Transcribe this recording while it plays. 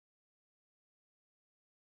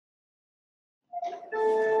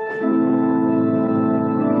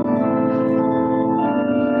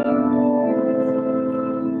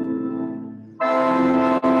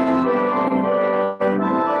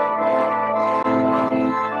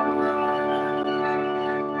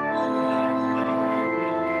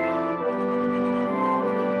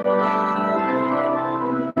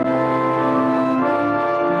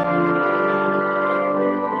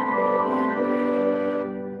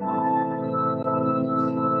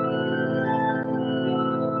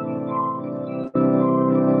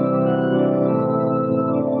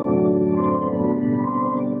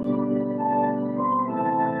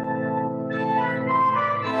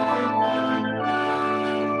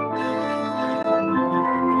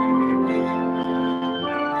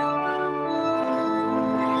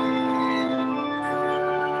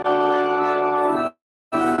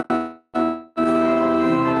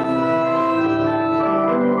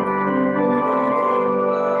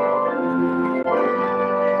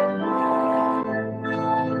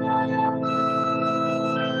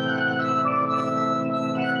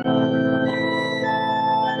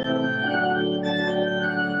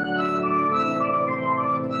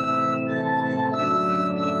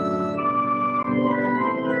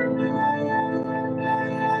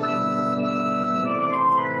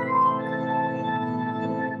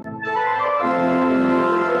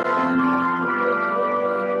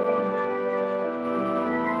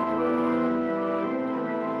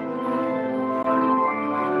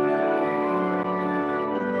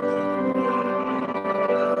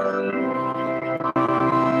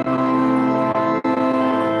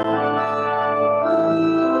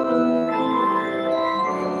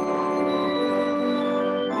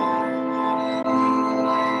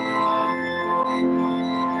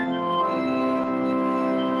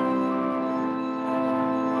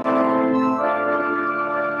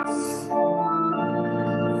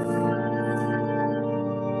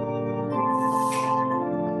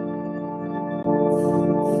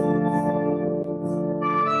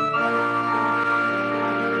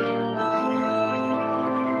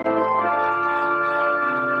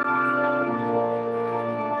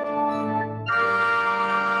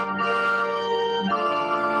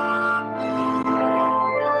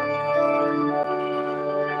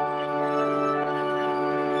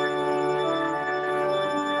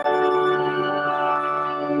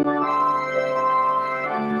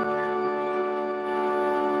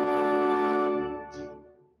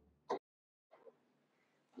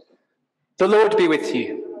The Lord be with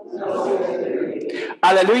you.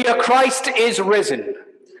 Alleluia, Christ is risen.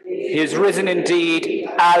 He is risen indeed.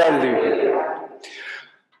 Alleluia.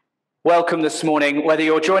 Welcome this morning, whether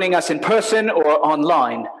you're joining us in person or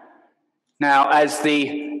online. Now, as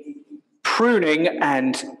the pruning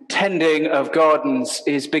and tending of gardens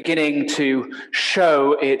is beginning to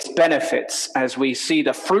show its benefits as we see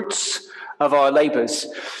the fruits of our labors,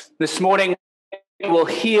 this morning we'll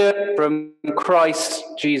hear from Christ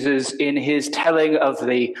Jesus in his telling of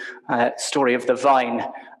the story of the vine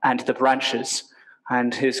and the branches,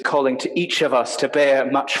 and his calling to each of us to bear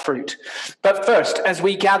much fruit. But first, as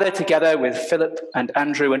we gather together with Philip and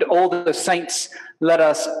Andrew and all the saints, let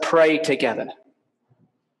us pray together.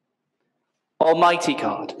 Almighty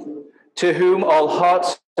God, to whom all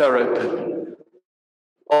hearts are open,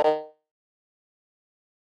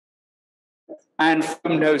 and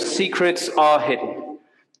from no secrets are hidden,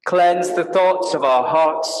 cleanse the thoughts of our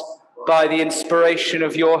hearts by the inspiration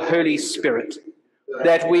of your Holy Spirit,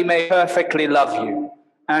 that we may perfectly love you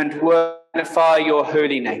and glorify your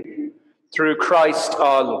holy name, through Christ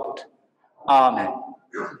our Lord. Amen.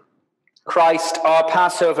 Christ, our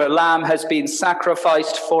Passover lamb, has been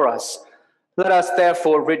sacrificed for us. Let us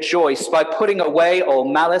therefore rejoice by putting away all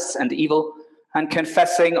malice and evil and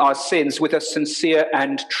confessing our sins with a sincere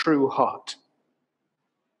and true heart.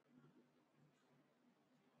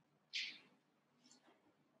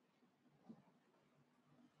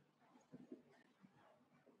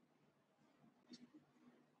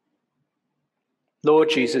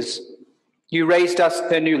 Lord Jesus, you raised us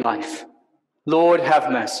to new life. Lord,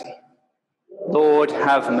 have mercy. Lord,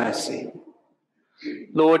 have mercy.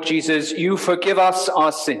 Lord Jesus, you forgive us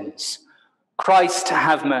our sins. Christ,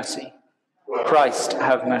 have mercy. Christ,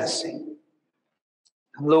 have mercy.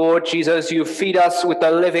 Lord Jesus, you feed us with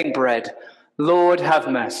the living bread. Lord, have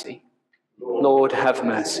mercy. Lord, have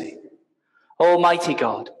mercy. Almighty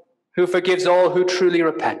God, who forgives all who truly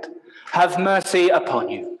repent, have mercy upon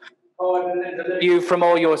you. Deliver you from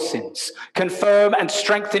all your sins, confirm and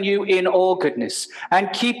strengthen you in all goodness,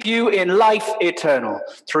 and keep you in life eternal,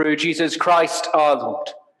 through Jesus Christ our Lord.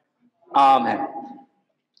 Amen.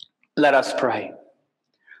 Let us pray.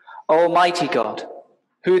 Almighty God,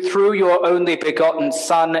 who through your only begotten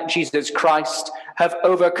Son, Jesus Christ, have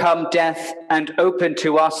overcome death and opened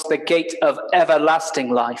to us the gate of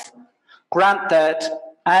everlasting life, grant that,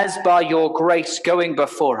 as by your grace going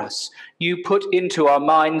before us, you put into our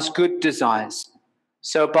minds good desires,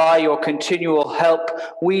 so by your continual help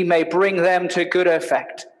we may bring them to good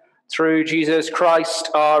effect, through Jesus Christ,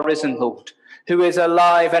 our risen Lord, who is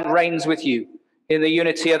alive and reigns with you in the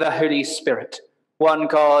unity of the Holy Spirit, one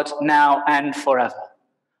God, now and forever.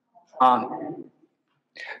 Amen.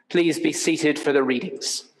 Please be seated for the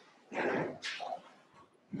readings.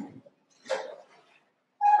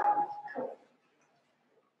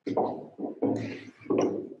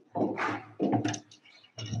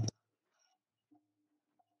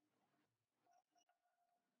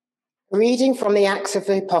 Reading from the Acts of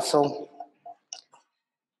the Apostle.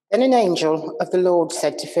 Then an angel of the Lord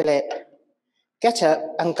said to Philip, "Get up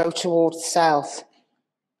and go toward the south,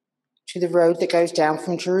 to the road that goes down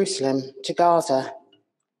from Jerusalem to Gaza.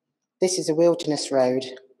 This is a wilderness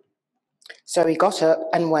road." So he got up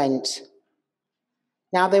and went.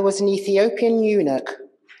 Now there was an Ethiopian eunuch,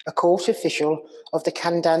 a court official of the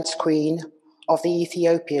Candace queen of the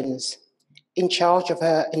Ethiopians, in charge of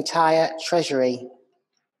her entire treasury.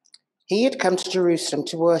 He had come to Jerusalem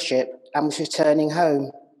to worship and was returning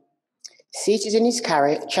home. Seated in his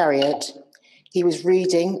chariot, he was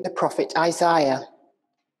reading the prophet Isaiah.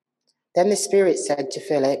 Then the Spirit said to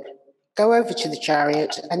Philip, "Go over to the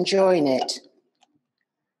chariot and join it."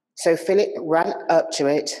 So Philip ran up to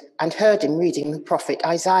it and heard him reading the prophet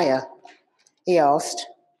Isaiah. He asked,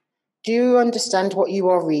 "Do you understand what you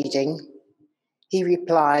are reading?" He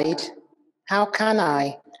replied, "How can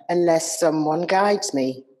I, unless someone guides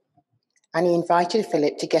me?" And he invited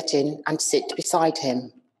Philip to get in and sit beside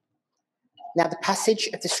him. Now the passage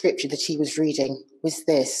of the scripture that he was reading was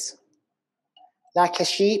this: "Like a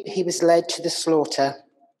sheep he was led to the slaughter,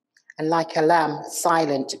 and like a lamb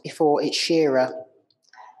silent before its shearer,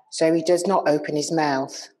 so he does not open his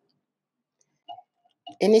mouth.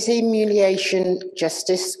 In his humiliation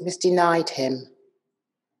justice was denied him.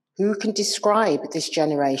 Who can describe this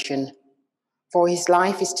generation? For his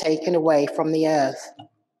life is taken away from the earth."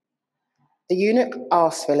 The eunuch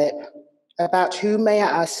asked Philip, About whom, may I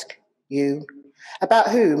ask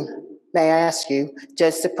you,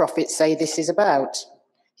 does the prophet say this is about?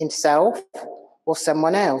 Himself or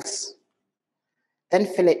someone else?" Then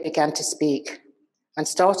Philip began to speak, and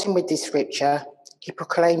starting with this scripture, he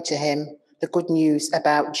proclaimed to him the good news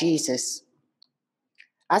about Jesus.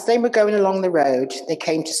 As they were going along the road, they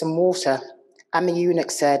came to some water, and the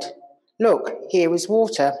eunuch said, "Look, here is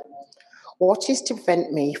water. What is to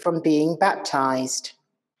prevent me from being baptized?"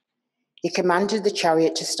 He commanded the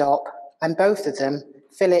chariot to stop, and both of them,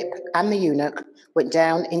 Philip and the eunuch, went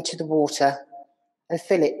down into the water, and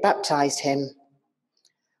Philip baptized him.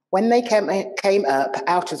 When they came up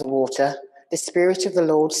out of the water, the Spirit of the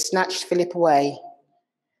Lord snatched Philip away.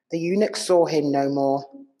 The eunuch saw him no more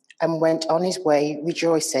and went on his way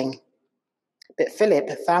rejoicing. But Philip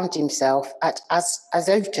found himself at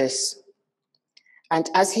Azotus, and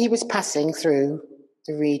as he was passing through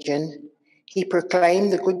the region, he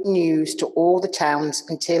proclaimed the good news to all the towns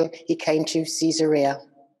until he came to Caesarea.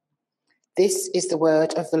 This is the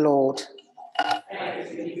word of the Lord.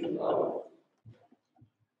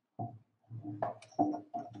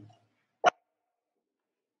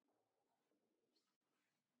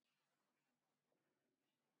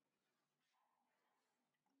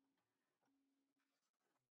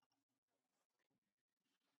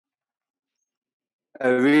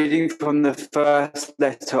 A reading from the first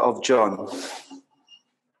letter of John.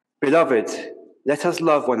 Beloved, let us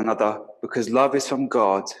love one another, because love is from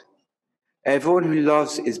God. Everyone who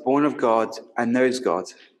loves is born of God and knows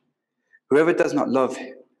God. Whoever does not love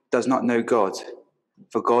does not know God,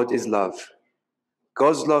 for God is love.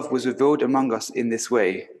 God's love was revealed among us in this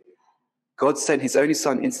way. God sent his only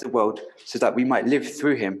Son into the world so that we might live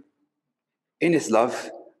through him. In this love,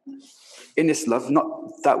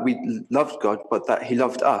 not that we loved God, but that he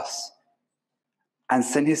loved us and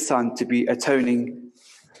sent his Son to be atoning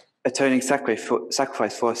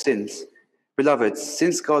sacrifice for our sins. Beloved,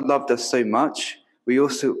 since God loved us so much, we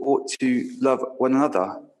also ought to love one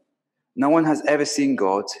another. No one has ever seen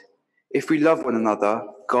God. If we love one another,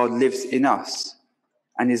 God lives in us,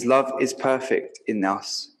 and his love is perfect in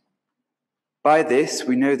us. By this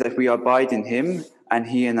we know that we abide in him and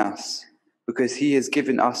he in us, because he has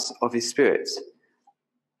given us of his Spirit.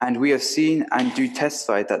 And we have seen and do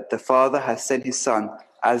testify that the Father has sent his Son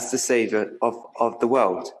as the Saviour of the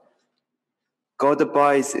world. God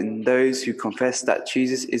abides in those who confess that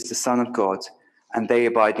Jesus is the Son of God, and they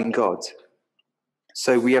abide in God.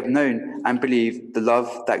 So we have known and believed the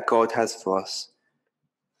love that God has for us.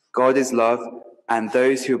 God is love, and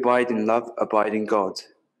those who abide in love abide in God,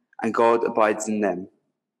 and God abides in them.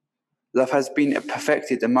 Love has been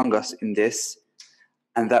perfected among us in this,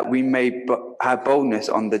 and that we may have boldness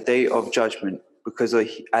on the day of judgment, because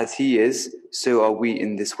as he is, so are we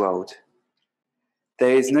in this world.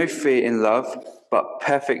 There is no fear in love, but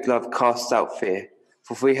perfect love casts out fear.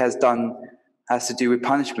 For fear has to do with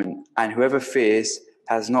punishment, and whoever fears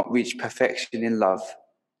has not reached perfection in love.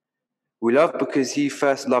 We love because he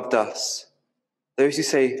first loved us. Those who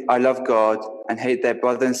say, I love God, and hate their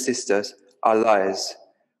brother and sisters are liars.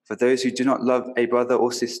 For those who do not love a brother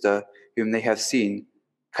or sister whom they have seen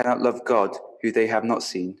cannot love God who they have not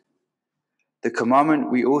seen. The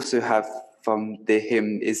commandment we also have from the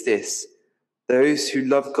hymn is this: those who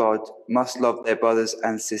love God must love their brothers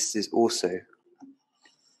and sisters also.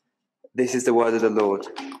 This is the word of the Lord.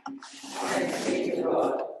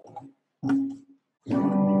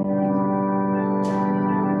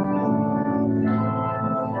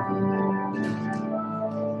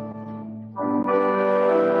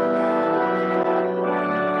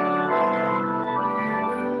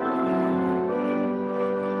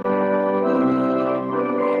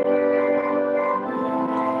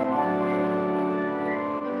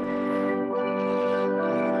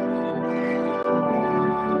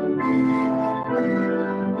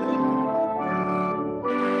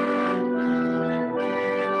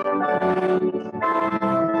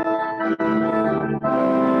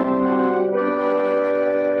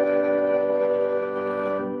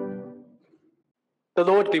 The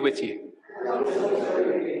Lord be with you.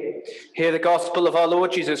 Hear the gospel of our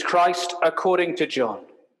Lord Jesus Christ according to John.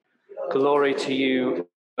 Glory to you,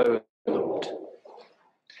 O Lord.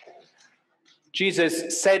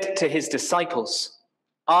 Jesus said to his disciples,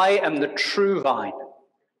 I am the true vine,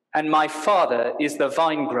 and my Father is the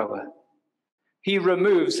vine grower. He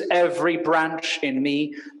removes every branch in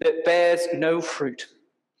me that bears no fruit.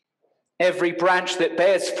 Every branch that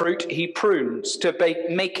bears fruit, he prunes to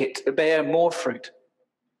make it bear more fruit.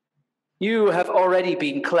 You have already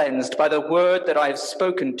been cleansed by the word that I have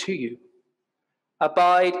spoken to you.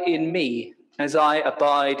 Abide in me as I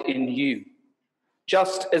abide in you.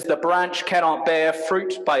 Just as the branch cannot bear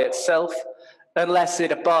fruit by itself unless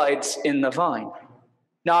it abides in the vine,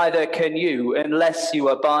 neither can you unless you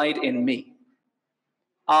abide in me.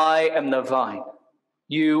 I am the vine,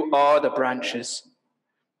 you are the branches.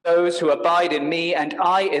 Those who abide in me and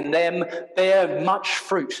I in them bear much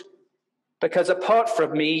fruit, because apart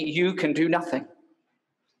from me you can do nothing.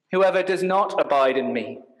 Whoever does not abide in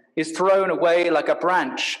me is thrown away like a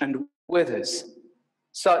branch and withers.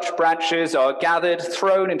 Such branches are gathered,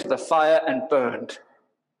 thrown into the fire, and burned.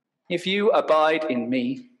 If you abide in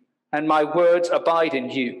me, and my words abide in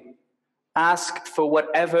you, ask for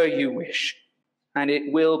whatever you wish, and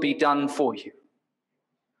it will be done for you.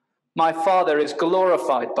 My Father is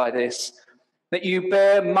glorified by this, that you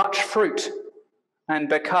bear much fruit and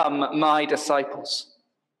become my disciples.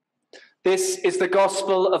 This is the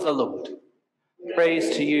gospel of the Lord.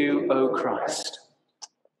 Praise to you, O Christ.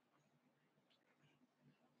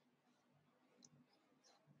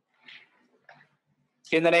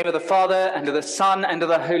 In the name of the Father, and of the Son, and of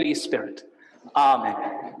the Holy Spirit.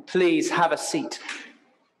 Amen. Please have a seat.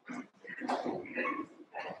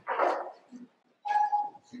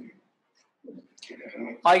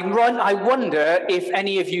 I wonder if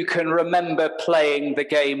any of you can remember playing the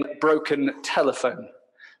game Broken Telephone.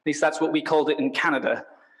 At least that's what we called it in Canada.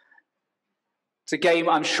 It's a game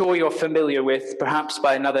I'm sure you're familiar with, perhaps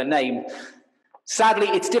by another name. Sadly,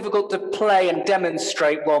 it's difficult to play and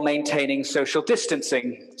demonstrate while maintaining social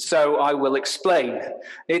distancing, so I will explain.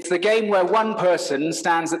 It's the game where one person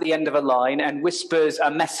stands at the end of a line and whispers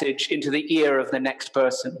a message into the ear of the next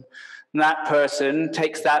person. And that person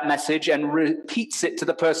takes that message and repeats it to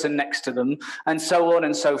the person next to them, and so on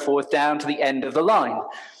and so forth down to the end of the line.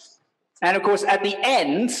 And of course, at the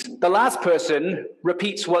end, the last person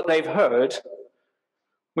repeats what they've heard,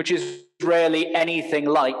 which is rarely anything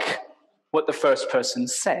like what the first person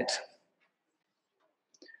said.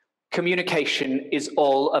 Communication is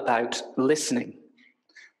all about listening,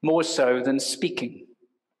 more so than speaking.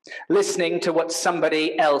 Listening to what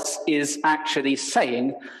somebody else is actually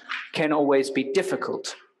saying can always be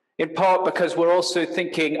difficult, in part because we're also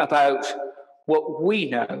thinking about what we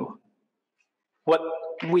know, what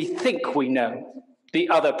we think we know the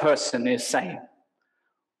other person is saying.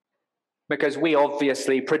 Because we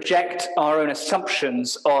obviously project our own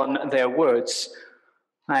assumptions on their words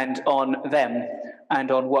and on them and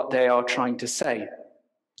on what they are trying to say.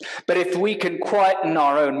 But if we can quieten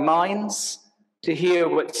our own minds to hear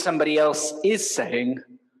what somebody else is saying,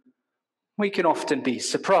 we can often be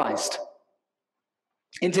surprised.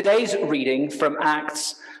 In today's reading from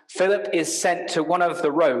Acts, Philip is sent to one of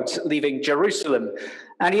the roads leaving Jerusalem,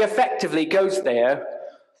 and he effectively goes there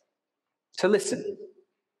to listen.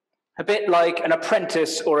 A bit like an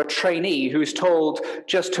apprentice or a trainee who's told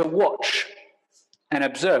just to watch and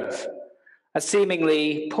observe. A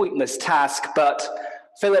seemingly pointless task, but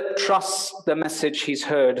Philip trusts the message he's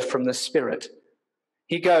heard from the Spirit.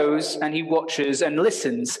 He goes and he watches and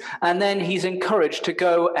listens, and then he's encouraged to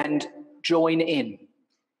go and join in.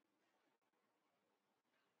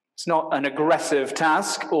 It's not an aggressive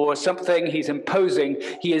task or something he's imposing.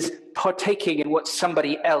 He is partaking in what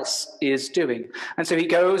somebody else is doing. And so he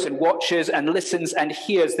goes and watches and listens and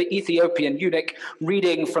hears the Ethiopian eunuch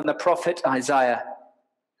reading from the prophet Isaiah.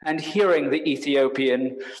 And hearing the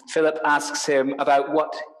Ethiopian, Philip asks him about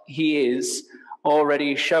what he is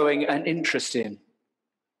already showing an interest in.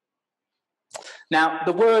 Now,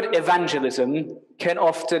 the word evangelism can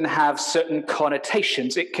often have certain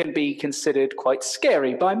connotations. It can be considered quite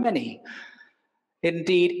scary by many.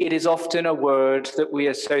 Indeed, it is often a word that we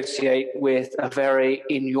associate with a very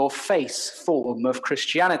in-your-face form of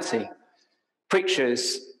Christianity.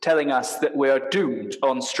 Preachers telling us that we are doomed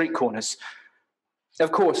on street corners.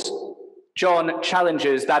 Of course, John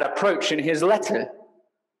challenges that approach in his letter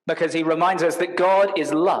because he reminds us that God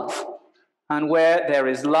is love, and where there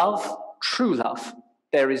is love, true love,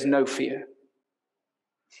 there is no fear.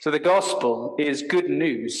 So the gospel is good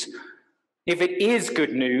news. If it is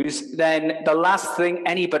good news, then the last thing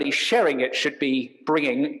anybody sharing it should be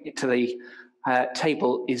bringing to the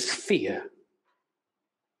table is fear.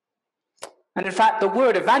 And in fact, the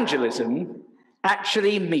word evangelism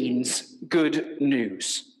actually means good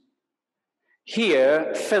news.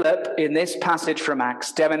 Here, Philip, in this passage from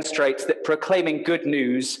Acts, demonstrates that proclaiming good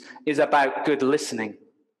news is about good listening.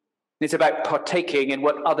 It's about partaking in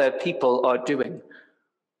what other people are doing.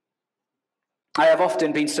 I have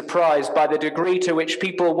often been surprised by the degree to which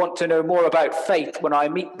people want to know more about faith when I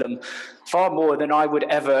meet them, far more than I would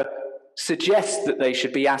ever suggest that they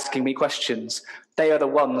should be asking me questions. They are the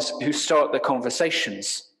ones who start the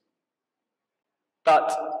conversations.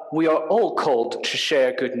 But we are all called to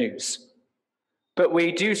share good news. But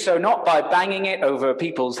we do so not by banging it over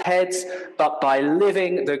people's heads, but by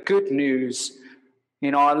living the good news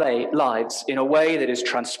in our lives in a way that is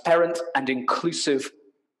transparent and inclusive.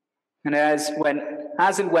 And as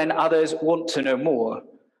and when others want to know more,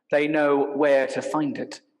 they know where to find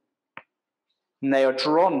it. And they are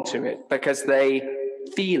drawn to it because they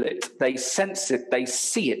feel it, they sense it, they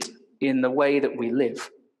see it in the way that we live.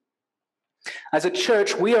 As a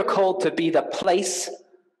church, we are called to be the place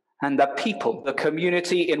and the people, the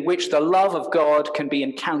community in which the love of God can be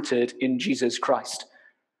encountered in Jesus Christ.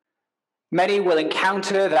 Many will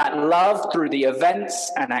encounter that love through the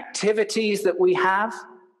events and activities that we have,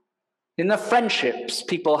 in the friendships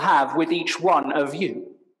people have with each one of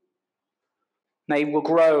you. They will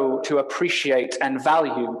grow to appreciate and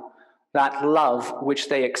value that love which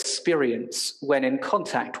they experience when in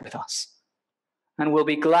contact with us, and will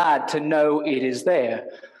be glad to know it is there,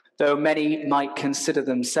 though many might consider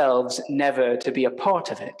themselves never to be a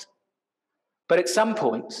part of it. But at some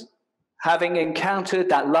point, having encountered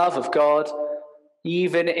that love of God,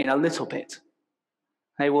 even in a little bit,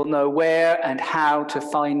 they will know where and how to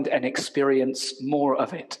find and experience more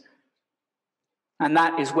of it. And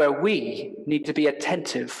that is where we need to be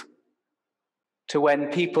attentive to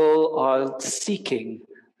when people are seeking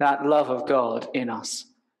that love of God in us,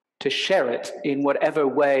 to share it in whatever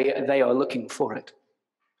way they are looking for it.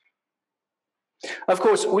 Of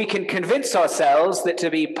course, we can convince ourselves that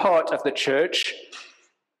to be part of the church,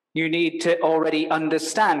 you need to already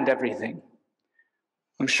understand everything.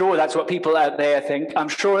 I'm sure that's what people out there think. I'm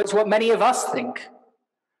sure it's what many of us think.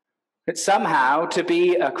 That somehow to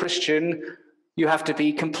be a Christian, you have to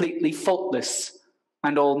be completely faultless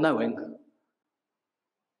and all-knowing.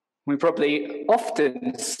 We probably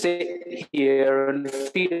often sit here and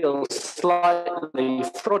feel slightly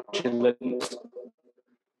fraudulent.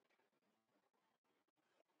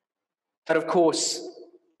 But of course,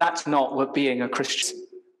 that's not what being a Christian is.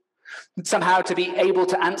 Somehow to be able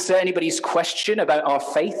to answer anybody's question about our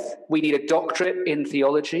faith, we need a doctorate in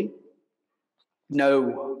theology?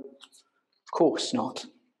 No, of course not.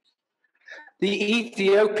 The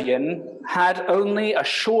Ethiopian had only a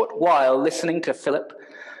short while listening to Philip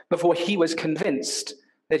before he was convinced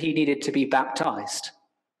that he needed to be baptized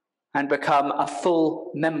and become a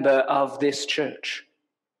full member of this church.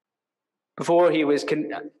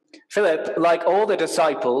 Philip, like all the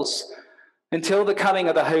disciples, until the coming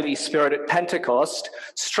of the Holy Spirit at Pentecost,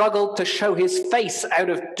 struggled to show his face out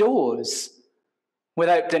of doors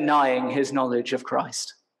without denying his knowledge of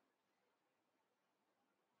Christ.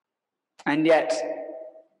 And yet,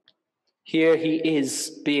 here he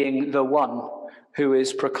is being the one who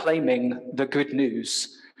is proclaiming the good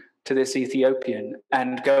news to this Ethiopian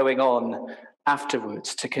and going on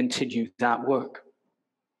afterwards to continue that work.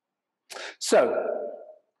 So,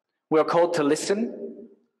 we're called to listen.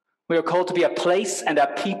 We are called to be a place and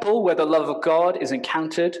a people where the love of God is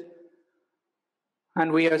encountered.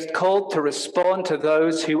 And we are called to respond to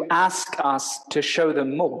those who ask us to show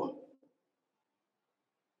them more.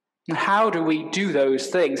 How do we do those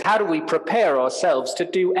things? How do we prepare ourselves to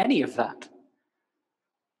do any of that?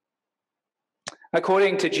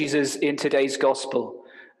 According to Jesus in today's gospel,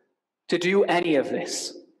 to do any of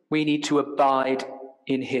this, we need to abide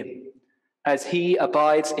in him, as he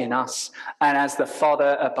abides in us and as the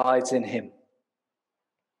Father abides in him.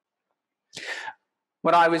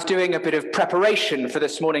 When I was doing a bit of preparation for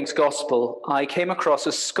this morning's gospel, I came across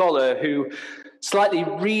a scholar who slightly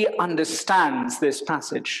re-understands this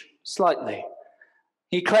passage, slightly.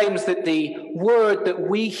 He claims that the word that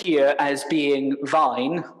we hear as being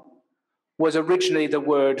vine was originally the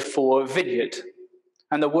word for vineyard,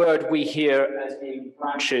 and the word we hear as being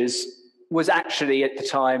branches was actually at the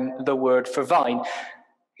time the word for vine.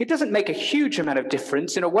 It doesn't make a huge amount of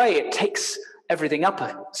difference. In a way, it takes everything up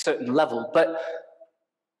a certain level, but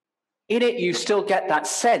in it you still get that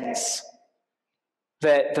sense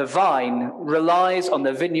that the vine relies on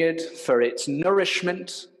the vineyard for its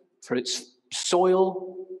nourishment, for its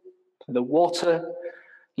soil, for the water,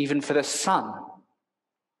 even for the sun.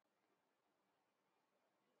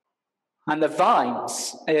 And the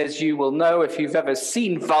vines, as you will know if you've ever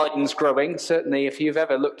seen vines growing, certainly if you've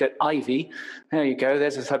ever looked at ivy, there you go,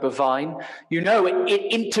 there's a type of vine. You know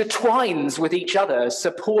it intertwines with each other,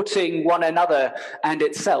 supporting one another and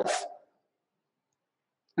itself.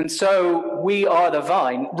 And so we are the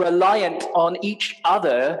vine, reliant on each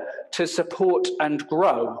other to support and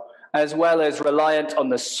grow, as well as reliant on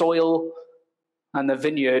the soil and the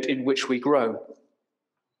vineyard in which we grow.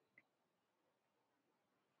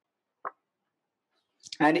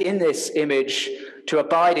 And in this image, to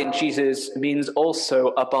abide in Jesus means also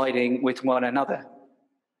abiding with one another.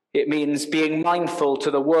 It means being mindful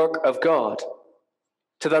to the work of God,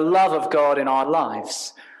 to the love of God in our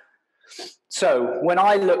lives. So when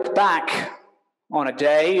I look back on a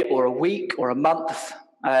day or a week or a month,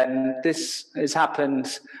 and this has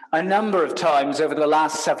happened a number of times over the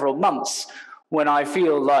last several months, when I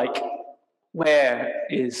feel like, where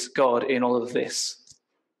is God in all of this?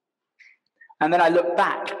 And then I look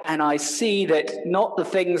back and I see that not the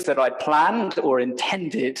things that I planned or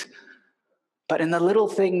intended, but in the little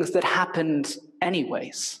things that happened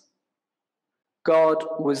anyways, God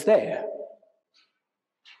was there.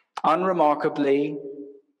 Unremarkably,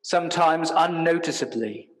 sometimes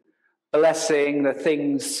unnoticeably, blessing the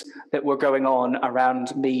things that were going on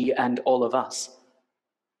around me and all of us.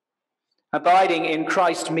 Abiding in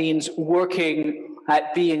Christ means working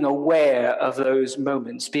at being aware of those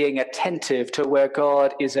moments, being attentive to where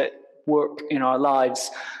God is at work in our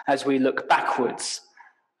lives as we look backwards,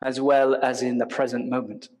 as well as in the present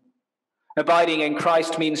moment. Abiding in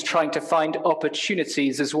Christ means trying to find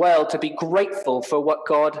opportunities as well to be grateful for what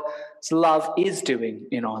God's love is doing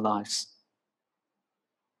in our lives.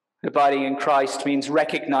 Abiding in Christ means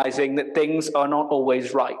recognizing that things are not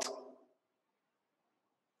always right.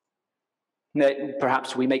 That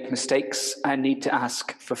perhaps we make mistakes and need to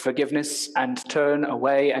ask for forgiveness and turn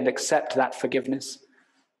away and accept that forgiveness.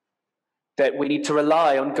 That we need to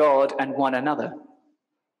rely on God and one another.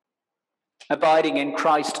 Abiding in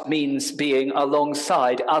Christ means being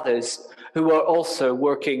alongside others who are also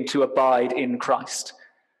working to abide in Christ,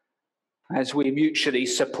 as we mutually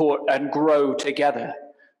support and grow together,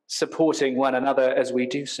 supporting one another as we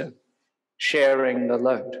do so, sharing the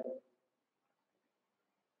load.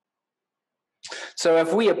 So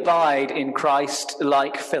if we abide in Christ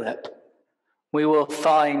like Philip, we will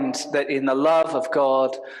find that in the love of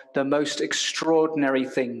God, the most extraordinary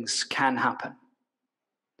things can happen.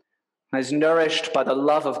 As nourished by the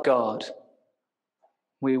love of God,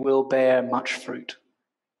 we will bear much fruit.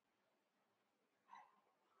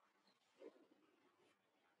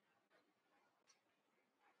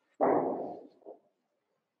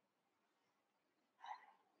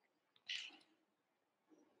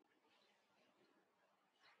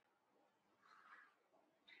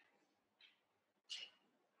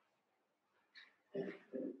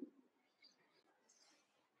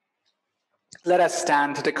 Let us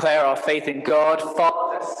stand to declare our faith in God,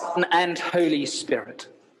 Father, Son, and Holy Spirit.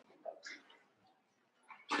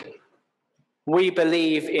 We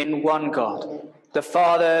believe in one God, the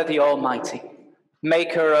Father, the Almighty,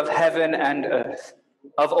 maker of heaven and earth,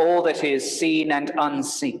 of all that is seen and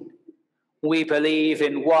unseen. We believe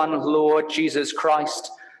in one Lord Jesus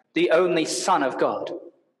Christ, the only Son of God,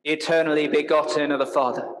 eternally begotten of the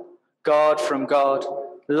Father, God from God,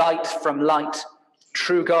 light from light,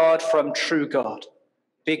 true God from true God,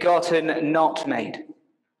 begotten, not made,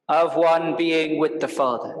 of one being with the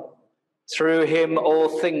Father. Through him all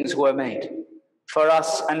things were made. For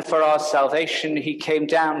us and for our salvation he came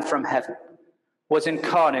down from heaven, was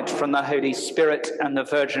incarnate from the Holy Spirit and the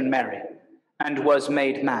Virgin Mary, and was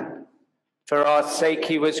made man. For our sake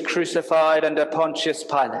he was crucified under Pontius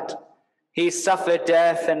Pilate. He suffered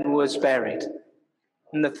death and was buried.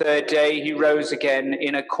 On the third day he rose again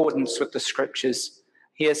in accordance with the Scriptures.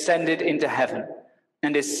 He ascended into heaven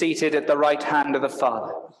and is seated at the right hand of the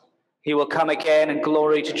Father. He will come again in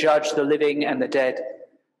glory to judge the living and the dead,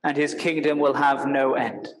 and his kingdom will have no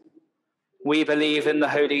end. We believe in the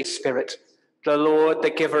Holy Spirit, the Lord, the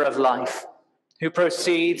giver of life, who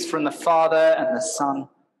proceeds from the Father and the Son,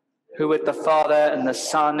 who with the Father and the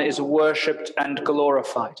Son is worshipped and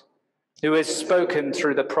glorified, who is spoken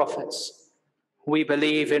through the prophets. We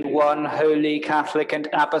believe in one holy Catholic and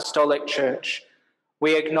Apostolic Church.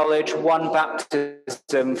 We acknowledge one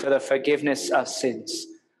baptism for the forgiveness of sins.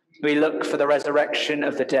 We look for the resurrection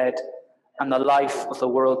of the dead and the life of the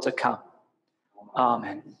world to come.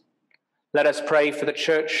 Amen. Let us pray for the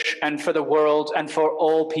Church and for the world and for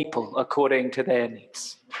all people according to their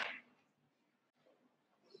needs.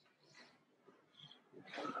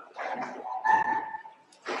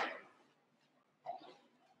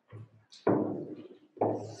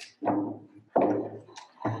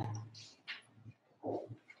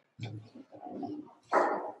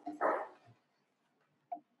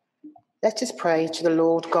 Let us pray to the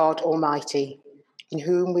Lord God Almighty, in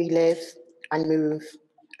whom we live and move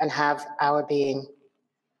and have our being.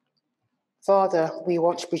 Father, we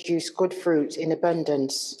want to produce good fruit in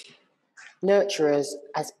abundance. Nurture us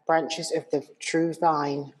as branches of the true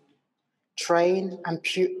vine. Train and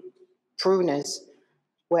prune us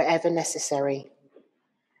wherever necessary.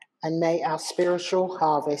 And may our spiritual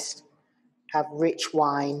harvest have rich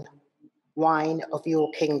wine of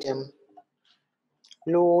your kingdom.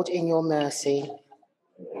 Lord, in your mercy.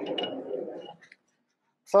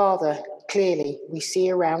 Father, clearly we see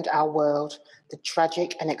around our world the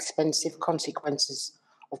tragic and expensive consequences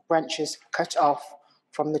of branches cut off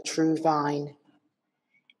from the true vine.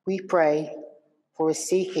 We pray for a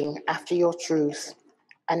seeking after your truth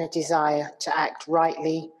and a desire to act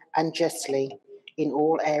rightly and justly in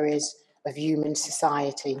all areas of human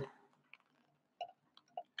society.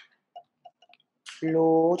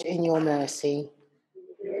 Lord, in your mercy.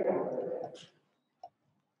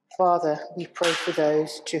 Father, we pray for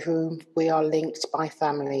those to whom we are linked by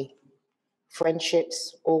family,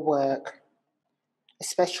 friendships, or work.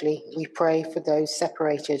 Especially, we pray for those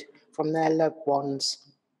separated from their loved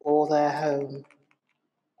ones or their home.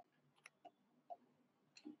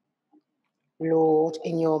 Lord,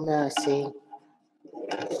 in your mercy.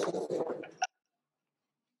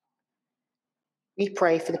 We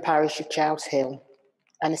pray for the parish of Giles Hill,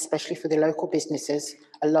 and especially for the local businesses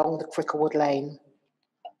along the Cricklewood Lane,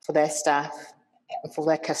 for their staff and for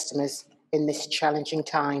their customers in this challenging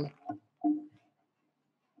time.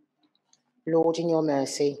 Lord, in your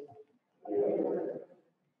mercy.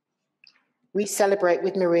 We celebrate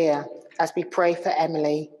with Maria as we pray for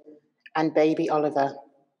Emily and baby Oliver.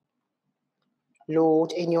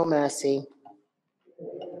 Lord, in your mercy.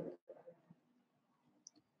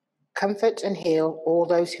 Comfort and heal all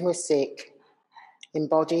those who are sick, in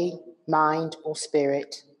body, mind, or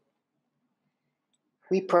spirit.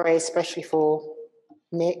 We pray especially for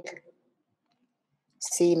Nick,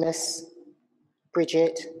 Seamus,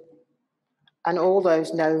 Bridget, and all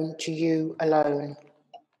those known to you alone.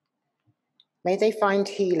 May they find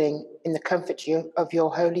healing in the comfort of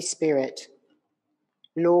your Holy Spirit.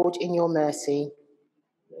 Lord, in your mercy.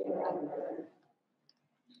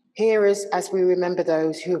 Hear us as we remember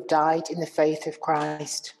those who have died in the faith of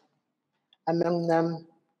Christ. Among them,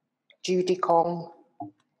 Judy Kong,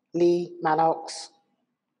 Lee Mallox,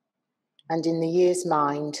 and in the year's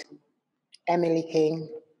mind, Emily King,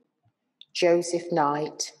 Joseph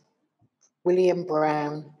Knight, William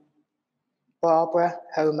Brown, Barbara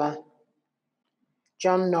Homer,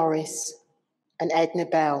 John Norris, and Edna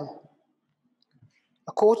Bell.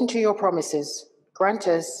 According to your promises, grant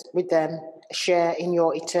us with them a share in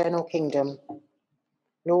your eternal kingdom.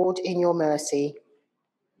 Lord, in your mercy.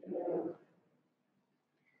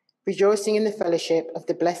 Rejoicing in the fellowship of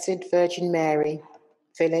the Blessed Virgin Mary,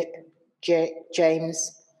 Philip,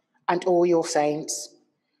 James, and all your saints,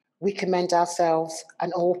 we commend ourselves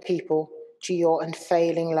and all people to your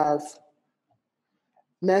unfailing love.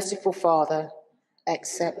 Merciful Father,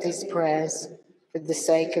 accept these prayers for the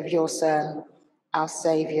sake of your Son, our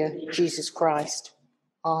Saviour, Jesus Christ.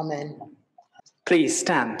 Amen. Please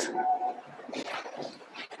stand.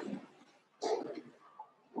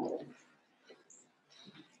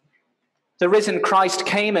 The risen Christ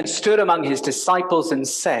came and stood among his disciples and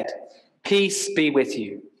said, "Peace be with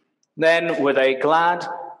you." Then were they glad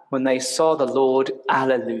when they saw the Lord.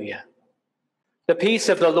 Alleluia. The peace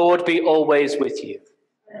of the Lord be always with you.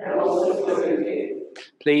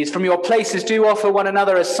 Please, from your places, do offer one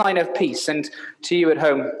another a sign of peace, and to you at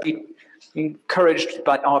home, be encouraged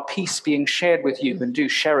by our peace being shared with you, and do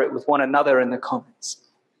share it with one another in the comments.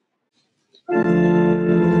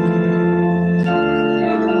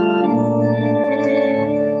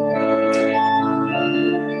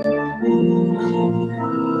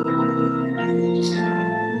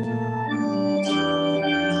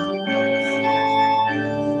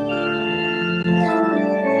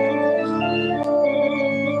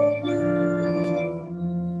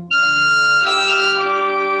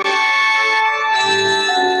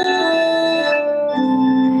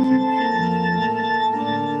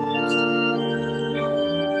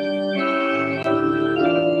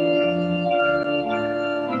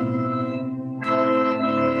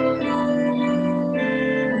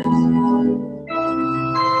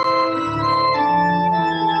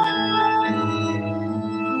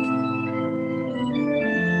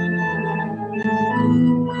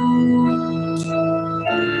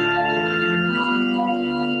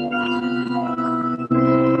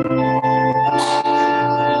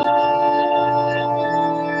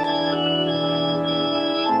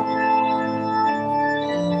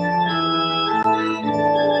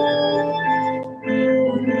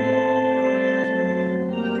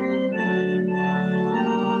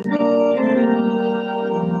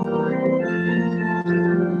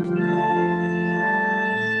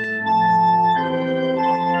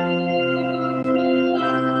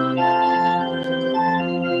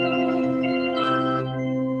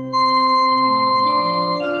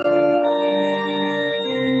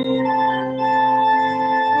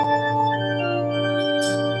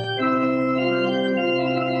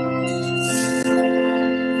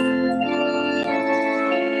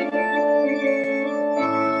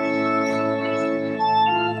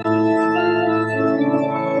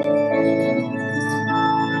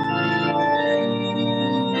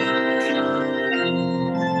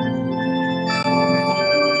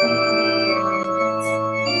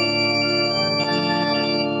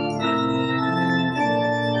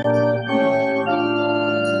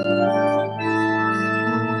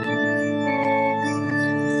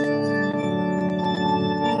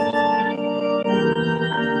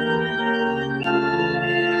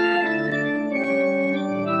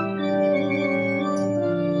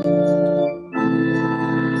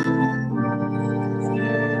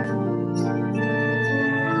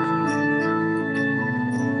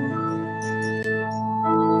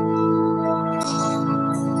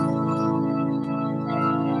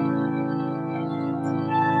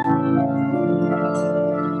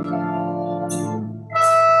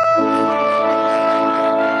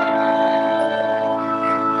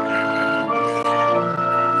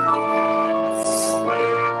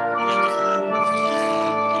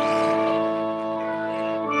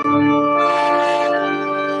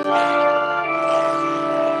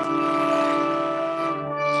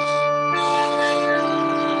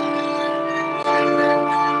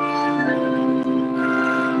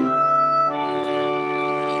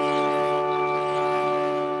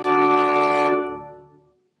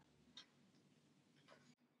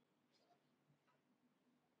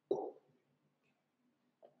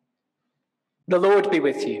 The Lord be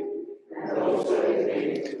with you.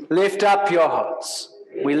 Lift up your hearts.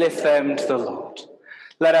 We lift them to the Lord.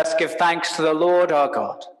 Let us give thanks to the Lord our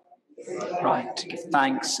God. Right, to give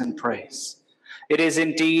thanks and praise. It is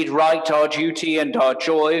indeed right, our duty and our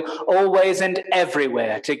joy, always and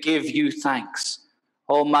everywhere to give you thanks,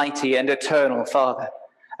 Almighty and eternal Father.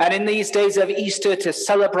 And in these days of Easter to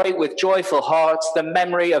celebrate with joyful hearts the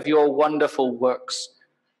memory of your wonderful works.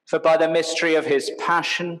 For by the mystery of his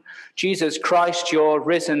passion, Jesus Christ, your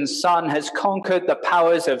risen Son, has conquered the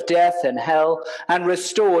powers of death and hell and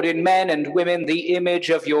restored in men and women the image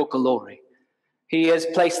of your glory. He has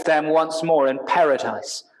placed them once more in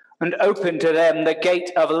paradise and opened to them the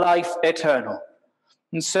gate of life eternal.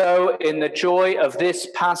 And so, in the joy of this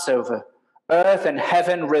Passover, earth and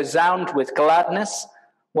heaven resound with gladness,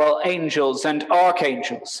 while angels and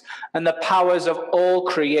archangels and the powers of all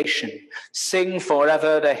creation sing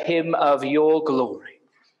forever the hymn of your glory.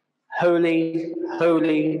 Holy,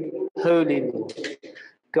 holy, holy Lord,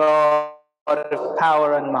 God of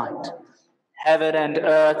power and might. Heaven and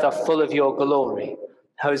earth are full of your glory.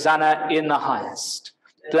 Hosanna in the highest.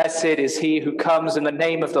 Blessed is he who comes in the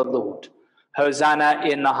name of the Lord. Hosanna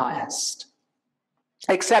in the highest.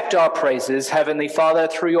 Accept our praises, Heavenly Father,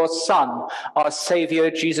 through your Son, our Saviour,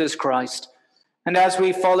 Jesus Christ. And as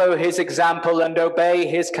we follow his example and obey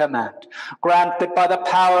his command, grant that by the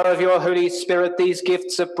power of your Holy Spirit, these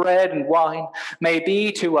gifts of bread and wine may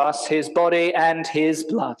be to us his body and his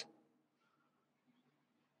blood,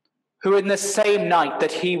 who in the same night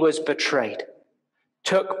that he was betrayed,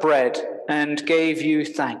 took bread and gave you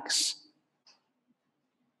thanks.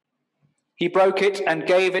 He broke it and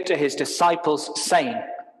gave it to his disciples, saying,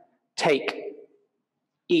 "Take,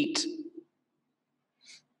 eat.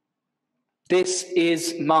 This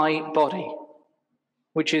is my body,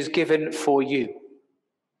 which is given for you.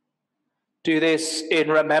 Do this in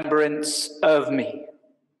remembrance of me."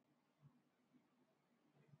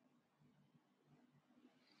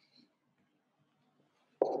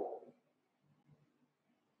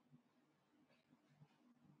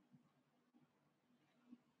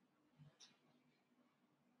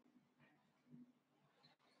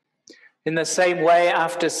 In the same way,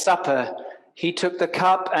 after supper, he took the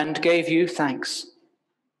cup and gave you thanks.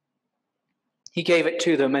 He gave it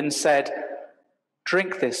to them and said,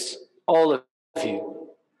 "Drink this, all of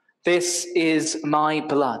you. This is my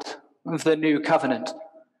blood of the new covenant,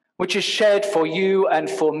 which is shed for you and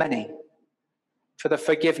for many, for the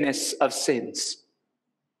forgiveness of sins.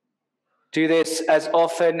 Do this as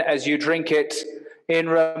often as you drink it in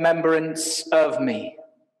remembrance of me."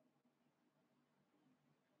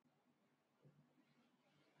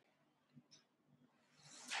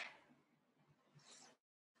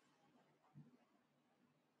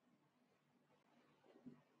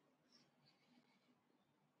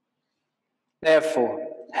 Therefore,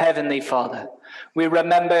 Heavenly Father, we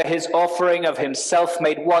remember his offering of himself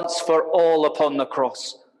made once for all upon the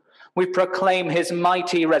cross. We proclaim his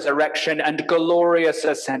mighty resurrection and glorious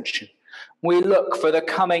ascension. We look for the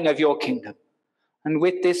coming of your kingdom. And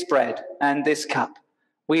with this bread and this cup,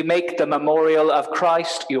 we make the memorial of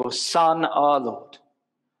Christ, your Son, our Lord.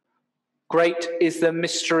 Great is the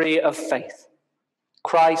mystery of faith.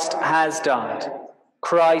 Christ has died.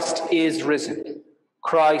 Christ is risen.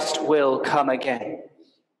 Christ will come again.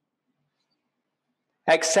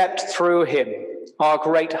 Accept through him, our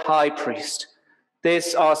great high priest,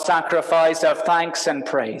 this our sacrifice of thanks and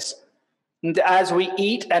praise. And as we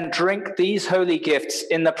eat and drink these holy gifts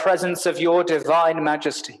in the presence of your divine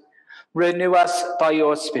majesty, renew us by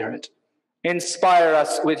your Spirit, inspire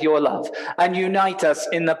us with your love, and unite us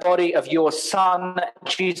in the body of your Son,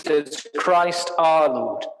 Jesus Christ our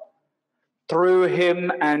Lord. Through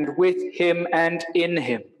him and with him and in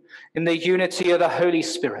him, in the unity of the Holy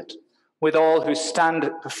Spirit, with all who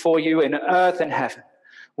stand before you in earth and heaven,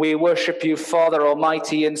 we worship you, Father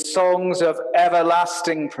Almighty, in songs of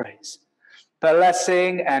everlasting praise.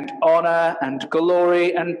 Blessing and honor and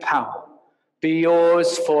glory and power be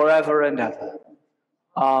yours forever and ever.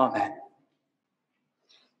 Amen.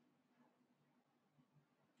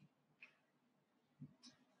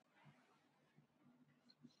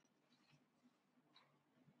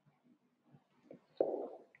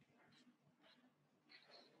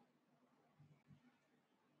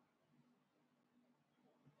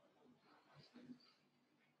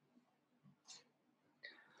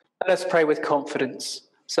 Let us pray with confidence,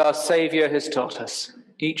 as our Saviour has taught us,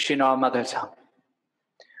 each in our mother tongue.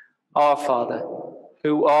 Our Father,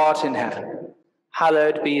 who art in heaven,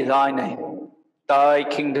 hallowed be thy name. Thy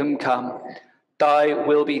kingdom come, thy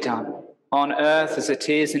will be done, on earth as it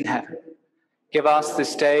is in heaven. Give us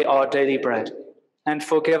this day our daily bread, and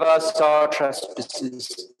forgive us our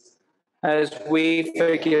trespasses, as we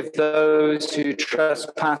forgive those who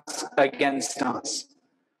trespass against us.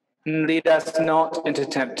 And lead us not into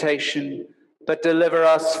temptation, but deliver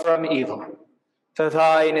us from evil. For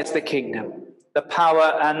thine is the kingdom, the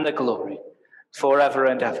power, and the glory, forever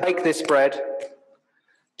and ever. Take this bread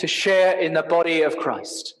to share in the body of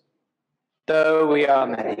Christ. Though we are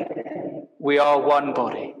many, we are one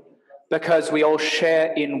body, because we all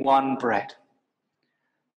share in one bread.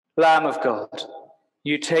 Lamb of God,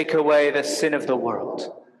 you take away the sin of the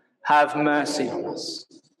world. Have mercy on us.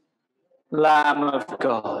 Lamb of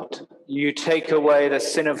God, you take away the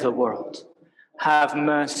sin of the world. Have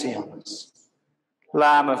mercy on us.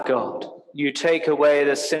 Lamb of God, you take away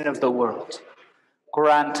the sin of the world.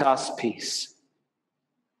 Grant us peace.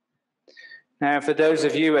 Now, for those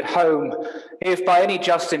of you at home, if by any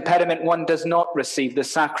just impediment one does not receive the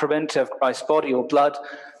sacrament of Christ's body or blood,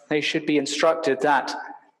 they should be instructed that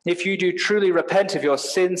if you do truly repent of your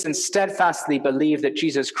sins and steadfastly believe that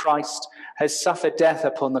Jesus Christ has suffered death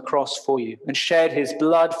upon the cross for you and shed his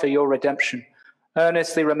blood for your redemption,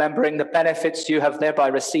 earnestly remembering the benefits you have thereby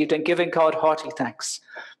received and giving God hearty thanks,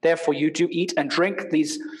 therefore you do eat and drink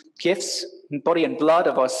these gifts, body and blood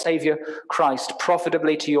of our Saviour Christ,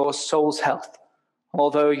 profitably to your soul's health,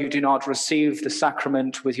 although you do not receive the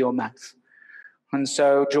sacrament with your mouth. And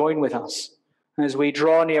so join with us as we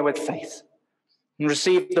draw near with faith and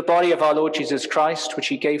receive the body of our Lord Jesus Christ, which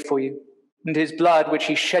he gave for you, and his blood, which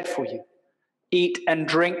he shed for you. Eat and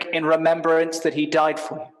drink in remembrance that he died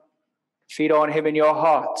for you. Feed on him in your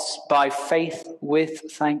hearts by faith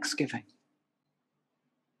with thanksgiving.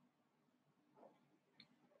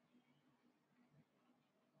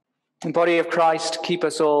 The body of Christ, keep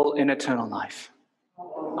us all in eternal life.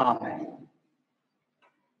 Amen.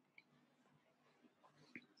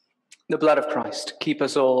 The blood of Christ, keep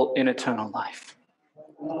us all in eternal life.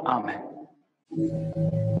 Amen.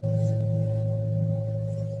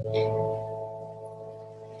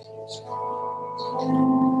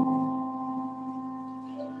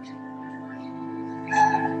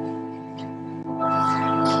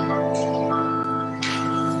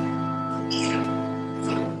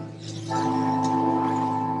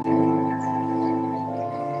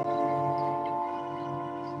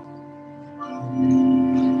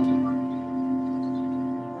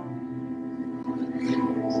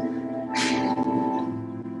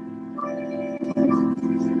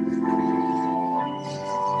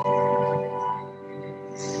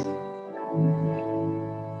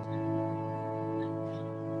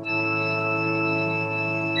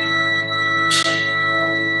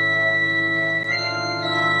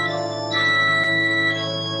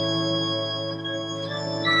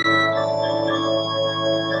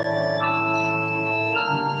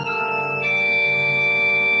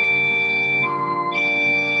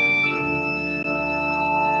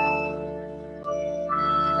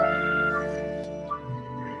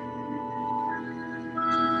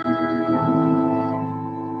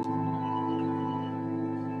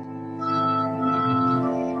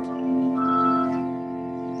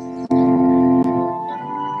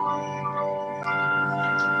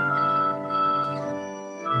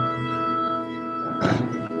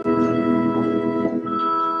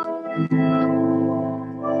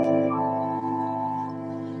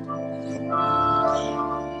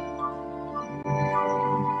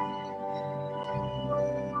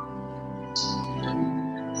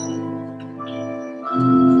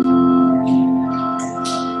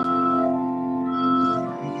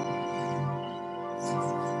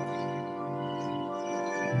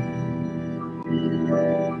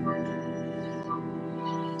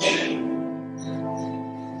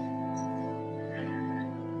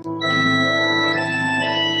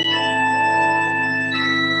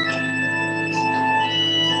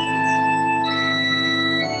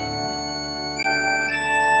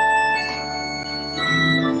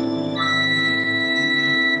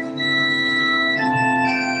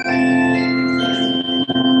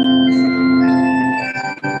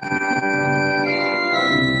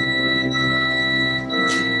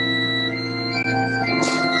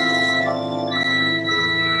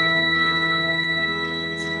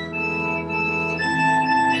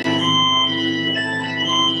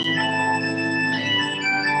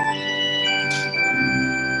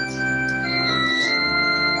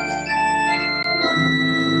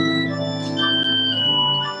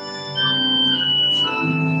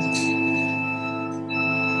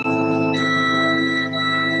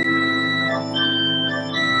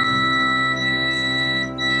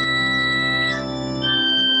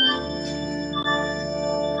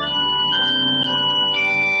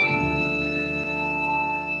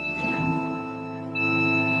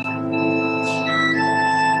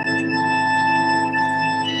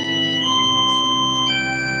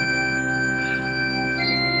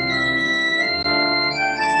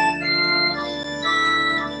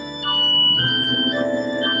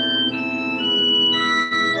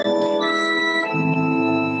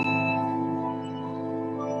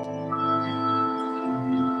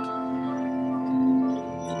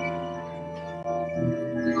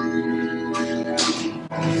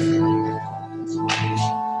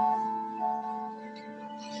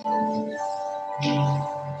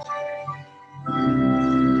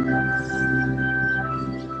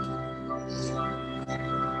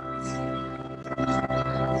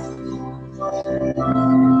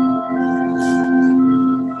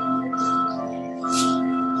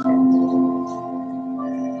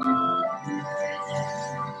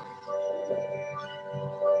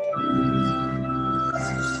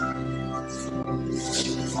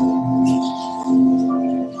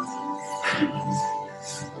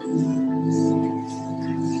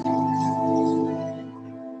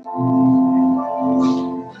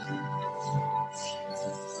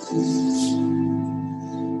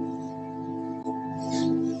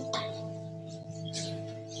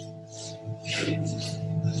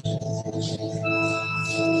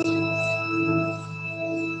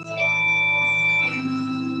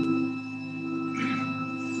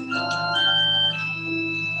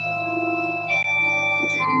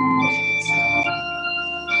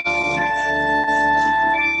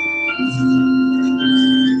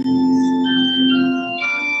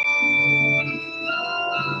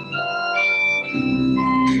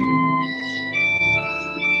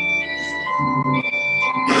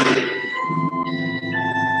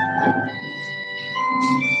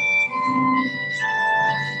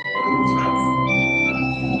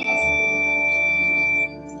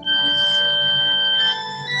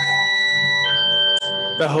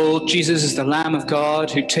 Lord Jesus is the Lamb of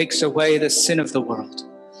God who takes away the sin of the world.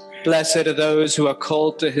 Blessed are those who are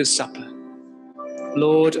called to his supper.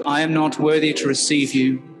 Lord, I am not worthy to receive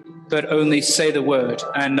you, but only say the word,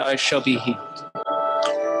 and I shall be healed.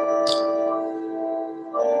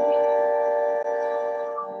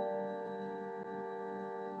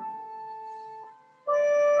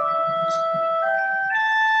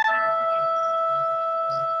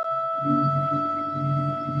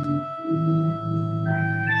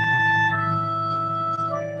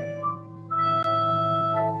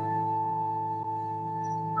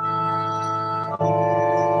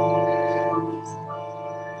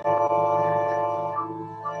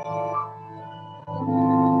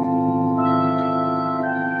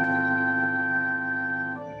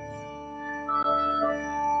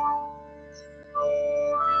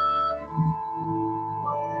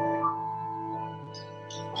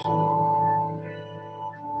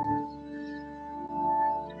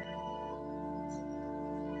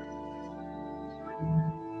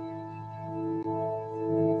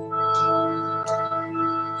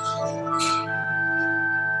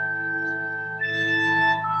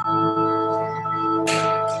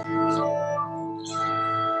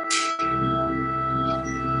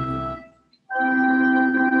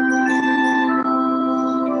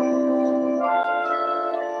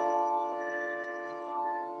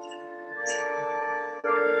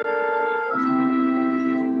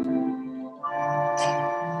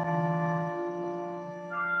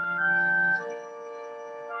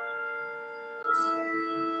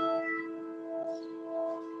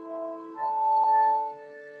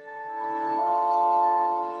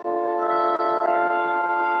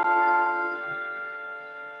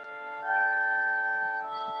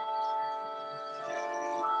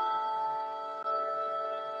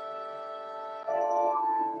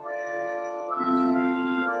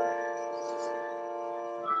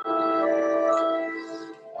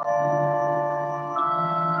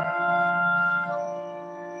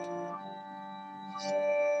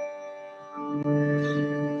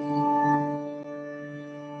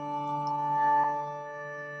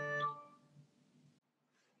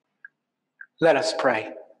 Let us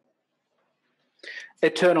pray.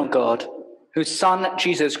 Eternal God, whose Son,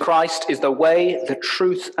 Jesus Christ, is the way, the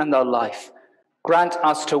truth, and the life, grant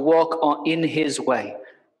us to walk in his way,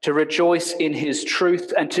 to rejoice in his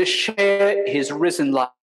truth, and to share his risen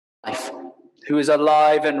life, who is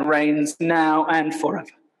alive and reigns now and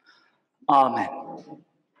forever. Amen.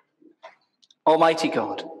 Almighty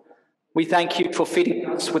God, we thank you for feeding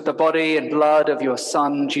us with the body and blood of your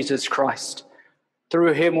Son, Jesus Christ.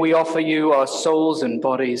 Through him we offer you our souls and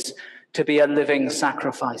bodies to be a living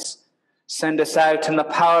sacrifice. Send us out in the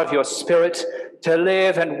power of your Spirit to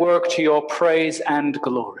live and work to your praise and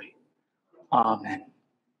glory. Amen.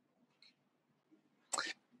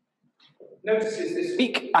 Notices this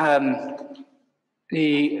week,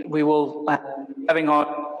 we will be having our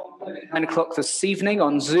 9 o'clock this evening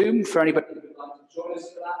on Zoom for anybody who would like to join us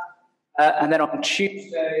for that. And then on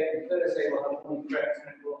Tuesday and Thursday we'll have one prayer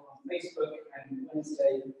on Facebook, and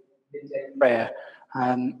Wednesday midday prayer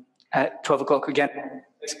at 12 o'clock again on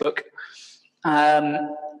Facebook.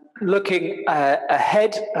 Looking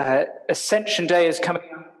ahead, Ascension Day is coming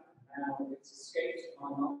up. It's escaped my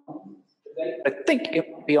mind today. I think it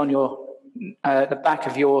will be on your the back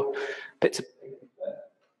of your bits of paper.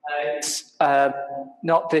 It's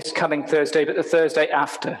not this coming Thursday, but the Thursday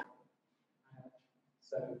after.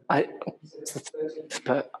 It's the 30th,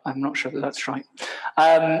 but I'm not sure that that's right.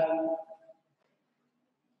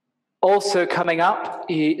 Also coming up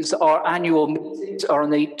is our annual meetings are on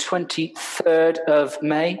the 23rd of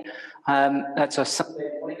May. That's a Sunday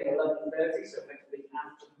morning at 11:30, so effectively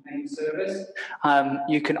after the main service.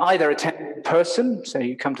 You can either attend in person, so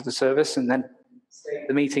you come to the service and then stay at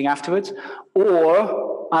the meeting afterwards,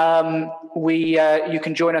 or you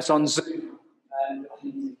can join us on Zoom.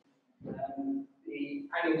 The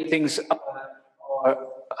annual meetings are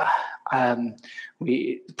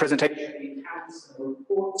presentation accounts and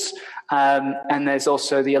reports, and there's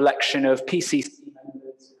also the election of PCC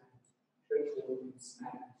members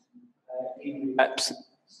and reps.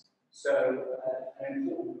 So an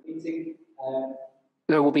important meeting.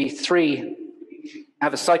 There will be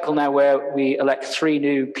have a cycle now where we elect 3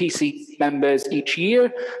 new PCC members each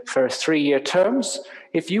year for 3-year terms.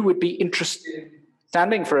 If you would be interested in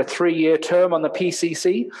standing for a 3-year term on the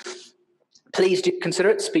PCC, please do consider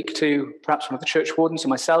it. Speak to perhaps one of the church wardens or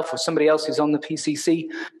myself or somebody else who's on the PCC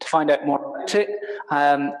to find out more about it.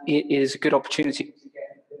 It is a good opportunity to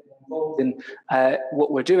get involved in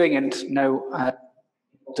what we're doing and know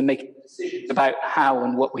to make decisions about how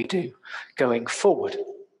and what we do going forward.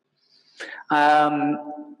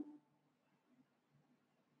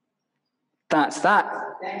 that's that.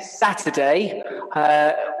 Next Saturday,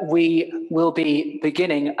 we will be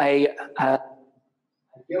beginning a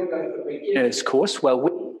yoga for beginners course.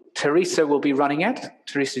 Well, Teresa will be running it.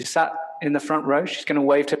 Teresa sat in the front row. She's going to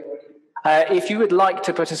wave to. If you would like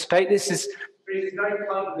to participate, this is very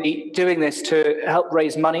kindly doing this to help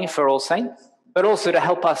raise money for All Saints, but also to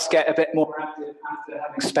help us get a bit more active after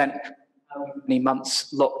having spent many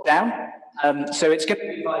months locked down. So it's going to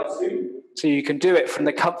be live soon, so you can do it from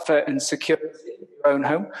the comfort and security of your own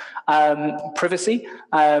home, privacy.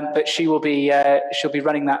 But she'll be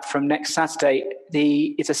running that from next Saturday.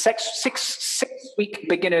 It's a six-week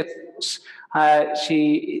beginner course.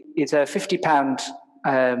 It's a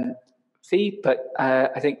 £50 fee, but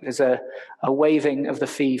I think there's a waiving of the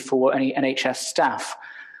fee for any NHS staff.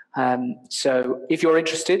 So if you're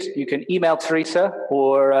interested, you can email Teresa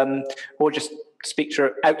or just speak to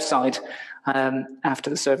her outside after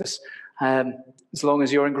the service, as long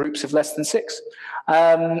as you're in groups of less than 6.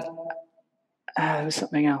 There's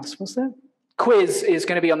something else, was there? Quiz is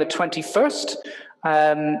going to be on the 21st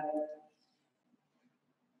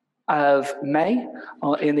of May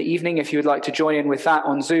in the evening. If you would like to join in with that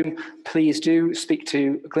on Zoom, please do speak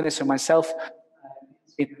to Glynis or myself.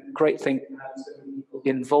 It's a great thing to have so many people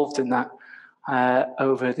involved in that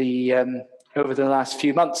over the last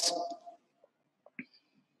few months.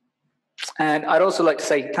 And I'd also like to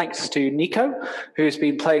say thanks to Nico, who's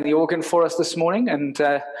been playing the organ for us this morning, and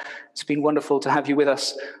it's been wonderful to have you with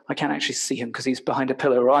us. I can't actually see him because he's behind a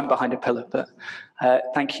pillar, or I'm behind a pillar, but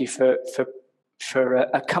thank you for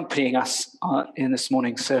accompanying us in this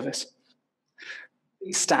morning's service.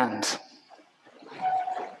 Please stand.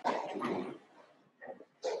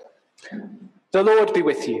 The Lord be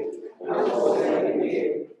with you.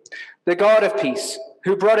 The God of peace,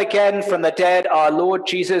 who brought again from the dead our Lord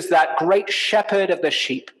Jesus, that great shepherd of the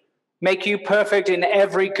sheep, make you perfect in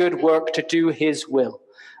every good work to do his will.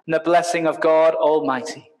 And the blessing of God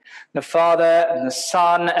Almighty, the Father and the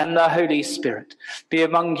Son and the Holy Spirit, be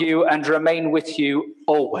among you and remain with you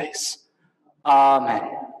always. Amen.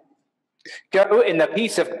 Go in the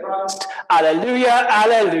peace of Christ. Alleluia,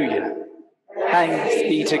 alleluia. Thanks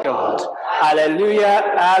be to God. Alleluia,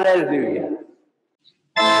 alleluia.